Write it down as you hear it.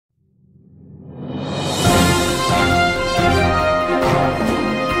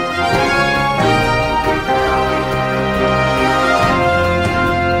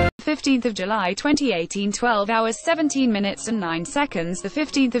15th of July 2018, 12 hours 17 minutes and 9 seconds. The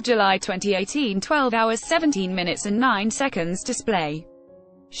 15th of July 2018, 12 hours 17 minutes and 9 seconds. Display.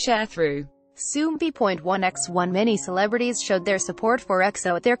 Sharethrough. Soompi.1x1 Many celebrities showed their support for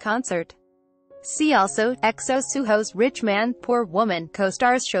EXO at their concert. See also, EXO Suho's Rich Man, Poor Woman.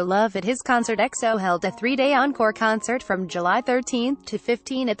 Co-stars show love at his concert. EXO held a 3-day encore concert from July 13 to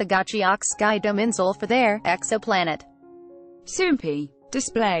 15 at the Gyeonggi Skydome in Seoul for their Exoplanet. Soompi.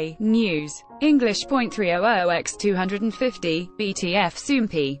 Display. News. English.300x250, BTF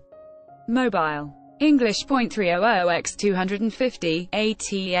Soompi. Mobile. English.300x250,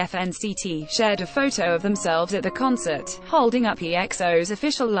 ATF NCT shared a photo of themselves at the concert, holding up EXO's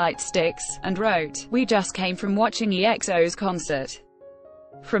official light sticks, and wrote, "We just came from watching EXO's concert.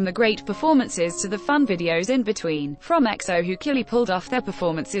 From the great performances to the fun videos in between, from EXO who clearly pulled off their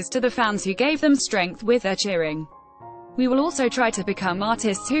performances to the fans who gave them strength with their cheering. We will also try to become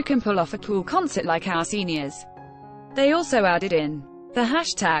artists who can pull off a cool concert like our seniors." They also added in the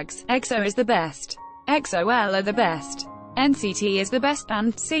hashtags, "EXO is the best," "EXO-L are the best," "NCT is the best,"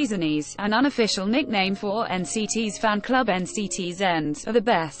 and "Seasonies," an unofficial nickname for NCT's fan club. NCT's Ends are the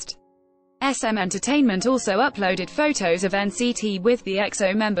best. SM Entertainment also uploaded photos of NCT with the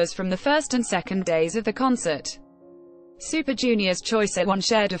EXO members from the first and second days of the concert. Super Junior's Choi-Se-won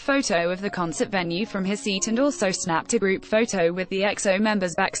shared a photo of the concert venue from his seat and also snapped a group photo with the EXO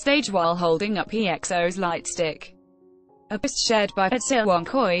members backstage while holding up EXO's light stick. A post shared by Se-won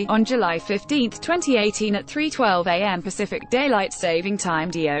Choi on July 15, 2018 at 3:12 a.m. Pacific Daylight Saving Time.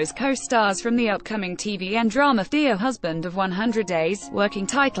 Dio's co-stars from the upcoming TV and drama Dear Husband of 100 Days, working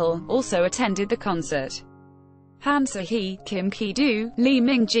title, also attended the concert. Han So-hee, Kim Ki-doo, Lee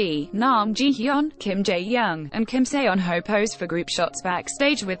Min-ji, Nam Ji-hyun, Kim Jae-young, and Kim Se-on-ho posed for group shots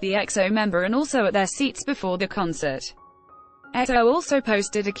backstage with the EXO member and also at their seats before the concert. EXO also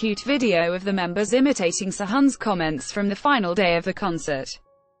posted a cute video of the members imitating Sehun's comments from the final day of the concert.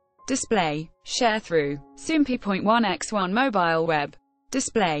 Display. Sharethrough. Soompi.1x1 Mobile Web.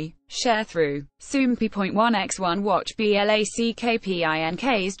 Display. Sharethrough. Soompi.1x1 Watch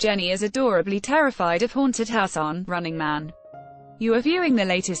BLACKPINK's Jennie is adorably terrified of haunted house on Running Man. You are viewing the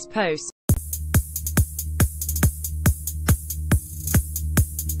latest post.